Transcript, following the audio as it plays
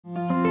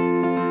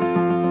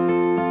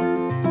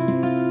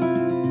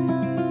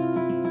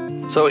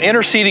So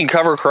interseeding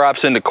cover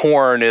crops into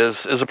corn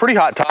is a pretty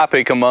hot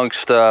topic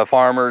amongst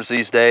farmers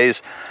these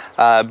days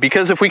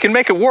because if we can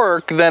make it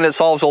work, then it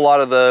solves a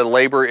lot of the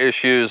labor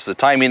issues, the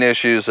timing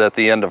issues at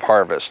the end of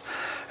harvest.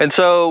 And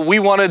so we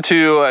wanted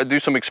to do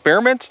some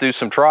experiments, do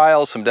some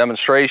trials, some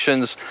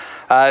demonstrations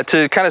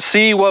to kind of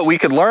see what we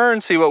could learn,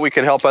 see what we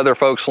could help other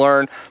folks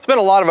learn. There's been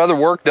a lot of other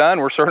work done.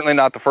 We're certainly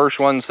not the first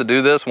ones to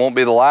do this, won't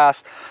be the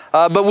last,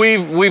 but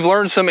we've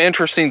learned some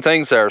interesting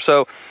things there.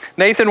 So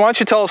Nathan, why don't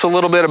you tell us a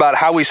little bit about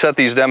how we set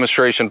these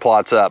demonstration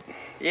plots up?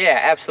 Yeah,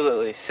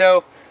 absolutely.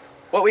 So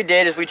what we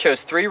did is we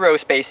chose 3 row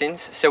spacings.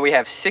 So we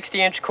have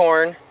 60-inch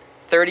corn,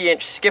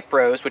 30-inch skip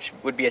rows, which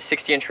would be a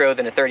 60-inch row,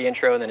 then a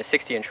 30-inch row, and then a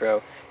 60-inch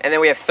row. And then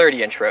we have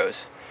 30-inch rows.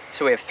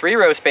 So we have 3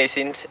 row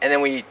spacings, and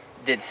then we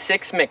did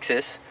 6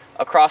 mixes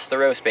across the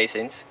row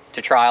spacings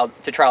to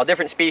trial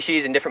different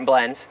species and different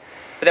blends.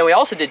 But then we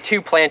also did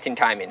 2 planting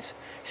timings.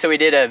 So we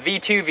did a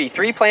V2,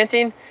 V3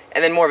 planting,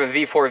 and then more of a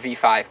V4,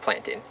 V5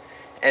 planting.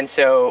 And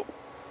so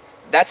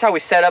that's how we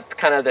set up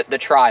kind of the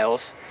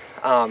trials.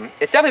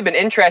 It's definitely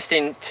been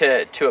interesting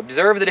to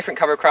observe the different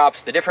cover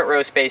crops, the different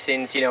row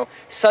spacings. You know,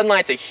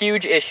 sunlight's a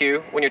huge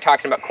issue when you're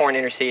talking about corn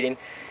interseeding.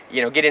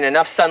 You know, getting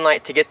enough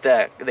sunlight to get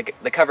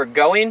the cover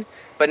going,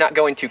 but not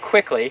going too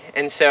quickly.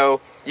 And so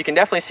you can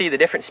definitely see the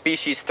different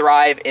species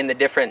thrive in the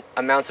different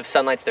amounts of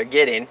sunlight they're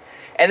getting.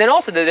 And then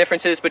also the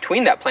differences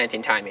between that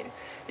planting timing.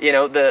 You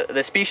know,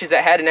 the species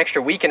that had an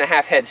extra week and a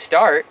half head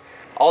start,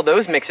 all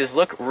those mixes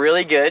look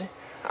really good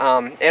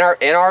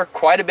and are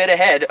quite a bit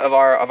ahead of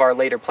our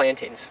later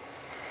plantings.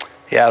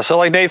 Yeah, so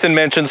like Nathan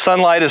mentioned,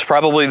 sunlight is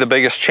probably the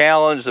biggest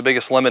challenge, the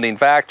biggest limiting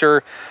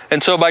factor.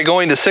 And so by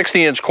going to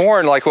 60-inch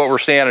corn like what we're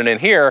standing in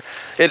here,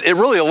 it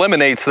really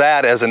eliminates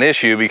that as an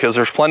issue because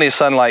there's plenty of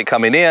sunlight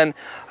coming in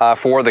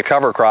for the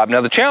cover crop.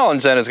 Now the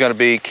challenge then is going to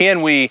be,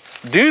 can we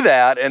do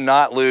that and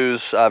not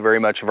lose very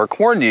much of our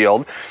corn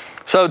yield?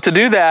 So to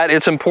do that,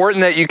 it's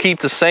important that you keep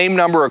the same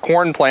number of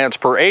corn plants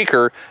per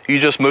acre. You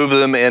just move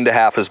them into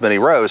half as many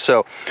rows.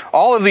 So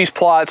all of these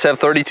plots have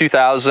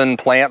 32,000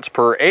 plants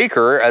per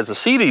acre as a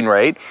seeding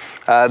rate.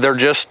 They're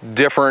just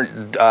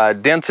different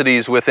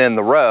densities within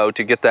the row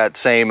to get that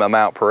same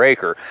amount per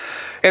acre.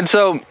 And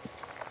so,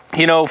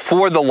 you know,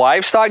 for the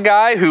livestock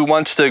guy who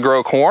wants to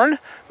grow corn,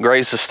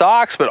 graze the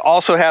stalks, but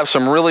also have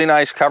some really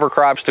nice cover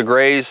crops to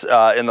graze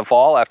in the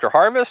fall after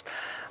harvest,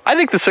 I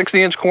think the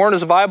 60-inch corn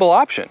is a viable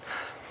option.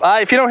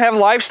 If you don't have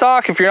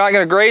livestock, if you're not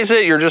going to graze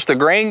it, you're just a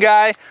grain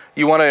guy,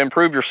 you want to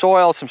improve your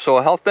soil, some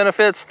soil health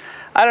benefits,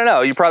 I don't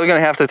know, you're probably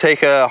going to have to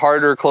take a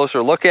harder,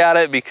 closer look at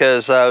it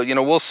because, you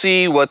know, we'll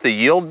see what the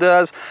yield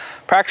does.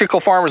 Practical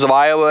Farmers of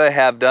Iowa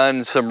have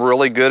done some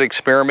really good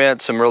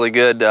experiments, some really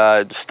good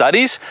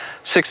studies,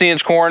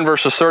 60-inch corn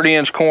versus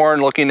 30-inch corn,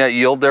 looking at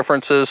yield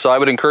differences. So I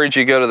would encourage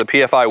you to go to the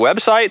PFI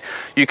website.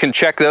 You can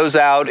check those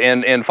out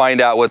and find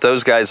out what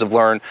those guys have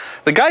learned.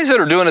 The guys that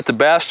are doing it the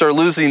best are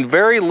losing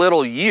very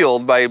little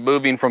yield by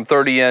moving from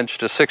 30-inch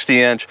to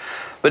 60-inch.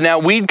 But now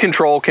weed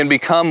control can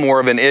become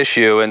more of an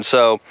issue. And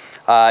so,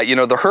 you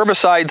know, the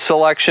herbicide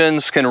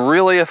selections can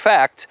really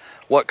affect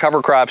what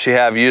cover crops you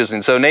have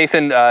using. So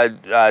Nathan,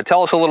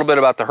 tell us a little bit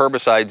about the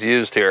herbicides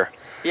used here.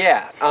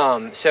 Yeah,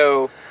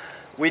 so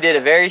we did a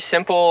very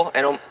simple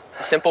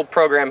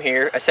program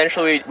here.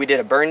 Essentially, we did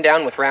a burn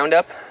down with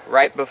Roundup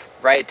right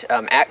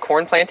at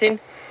corn planting,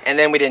 and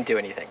then we didn't do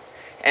anything.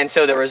 And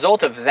so the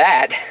result of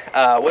that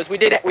was we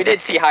did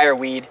see higher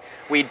weed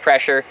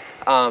pressure.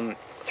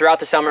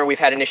 Throughout the summer, we've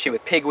had an issue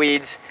with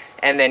pigweeds,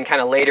 and then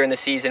kind of later in the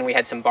season, we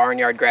had some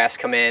barnyard grass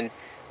come in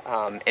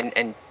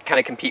and kind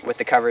of compete with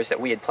the covers that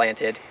we had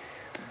planted.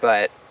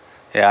 But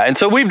yeah, and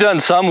so we've done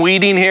some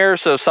weeding here.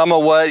 So some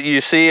of what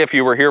you see if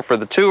you were here for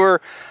the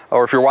tour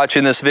or if you're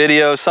watching this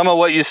video, some of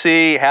what you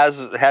see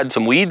has had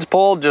some weeds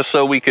pulled just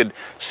so we could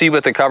see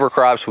what the cover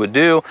crops would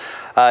do.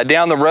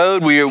 Down the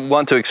road, we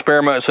want to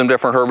experiment with some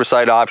different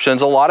herbicide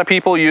options. A lot of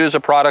people use a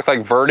product like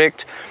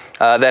Verdict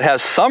that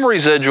has some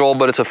residual,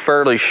 but it's a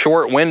fairly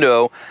short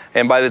window.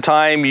 And by the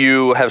time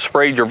you have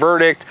sprayed your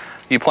Verdict,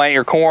 you plant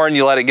your corn,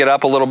 you let it get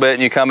up a little bit,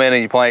 and you come in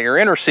and you plant your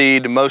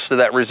interseed, most of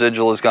that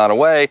residual has gone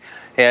away,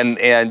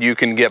 and you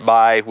can get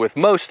by with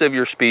most of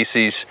your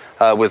species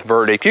with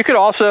Verdict. You could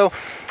also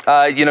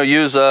you know,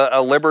 use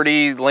a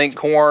Liberty Link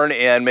corn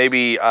and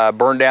maybe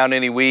burn down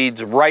any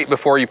weeds right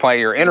before you plant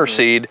your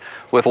interseed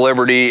with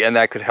Liberty, and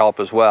that could help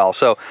as well.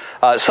 So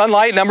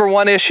sunlight,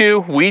 #1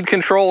 issue. Weed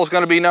control is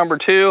going to be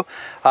 #2.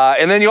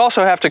 And then you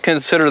also have to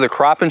consider the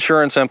crop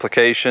insurance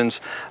implications.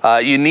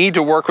 You need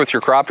to work with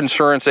your crop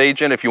insurance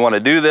agent if you want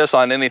to do this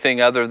on anything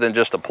other than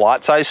just a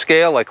plot size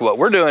scale like what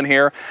we're doing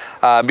here,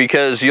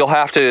 because you'll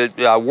have to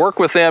work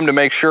with them to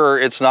make sure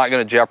it's not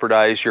going to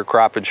jeopardize your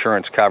crop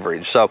insurance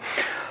coverage. So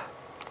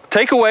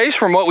takeaways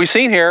from what we've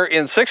seen here,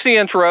 in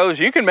 60-inch rows,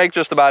 you can make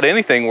just about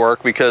anything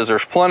work because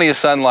there's plenty of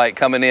sunlight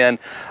coming in.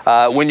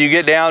 When you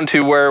get down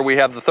to where we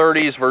have the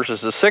 30s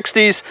versus the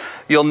 60s,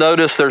 you'll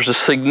notice there's a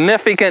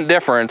significant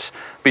difference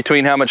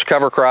between how much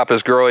cover crop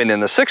is growing in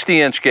the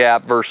 60-inch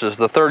gap versus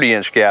the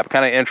 30-inch gap.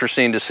 Kind of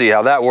interesting to see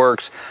how that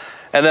works.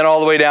 And then all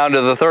the way down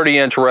to the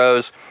 30-inch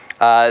rows,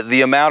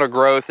 the amount of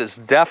growth is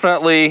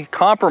definitely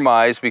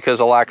compromised because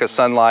of lack of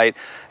sunlight,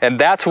 and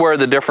that's where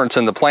the difference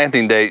in the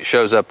planting date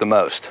shows up the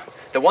most.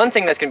 The one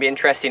thing that's going to be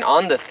interesting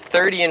on the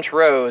 30-inch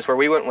rows where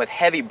we went with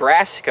heavy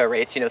brassica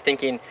rates, you know,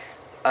 thinking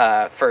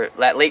for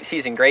that late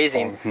season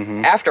grazing,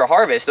 after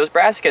harvest, those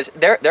brassicas,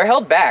 they're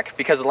held back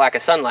because of the lack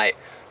of sunlight.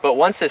 But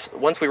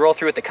once we roll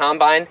through with the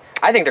combine,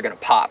 I think they're going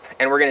to pop,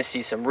 and we're going to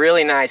see some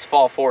really nice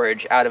fall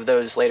forage out of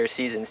those later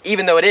seasons,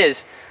 even though it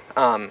is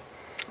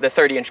the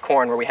 30-inch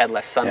corn where we had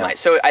less sunlight. Yeah.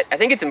 So I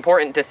think it's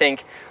important to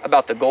think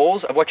about the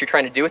goals of what you're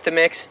trying to do with the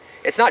mix.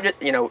 It's not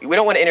just, you know, we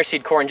don't want to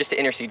interseed corn just to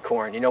interseed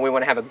corn. You know, we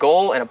want to have a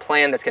goal and a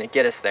plan that's going to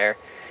get us there,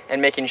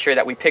 and making sure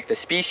that we pick the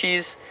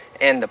species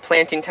and the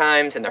planting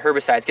times and the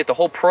herbicides, get the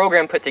whole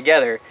program put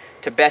together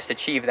to best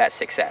achieve that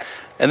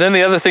success. And then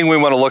the other thing we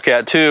want to look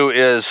at too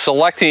is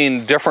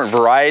selecting different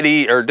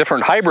variety or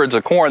different hybrids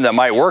of corn that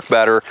might work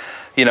better,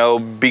 you know,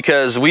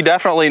 because we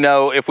definitely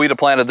know if we'd have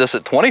planted this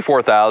at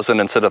 24,000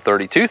 instead of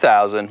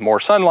 32,000, more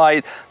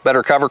sunlight,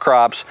 better cover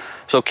crops.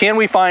 So can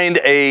we find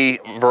a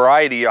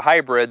variety, a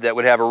hybrid that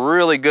would have a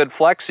really good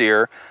flex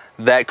ear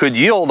that could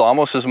yield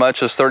almost as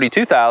much as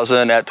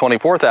 32,000 at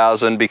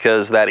 24,000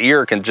 because that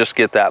ear can just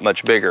get that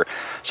much bigger?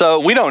 So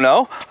we don't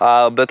know,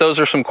 but those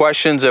are some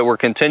questions that we're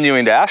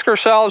continuing to ask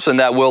ourselves and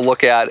that we'll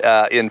look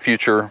at in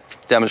future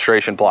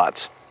demonstration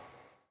plots.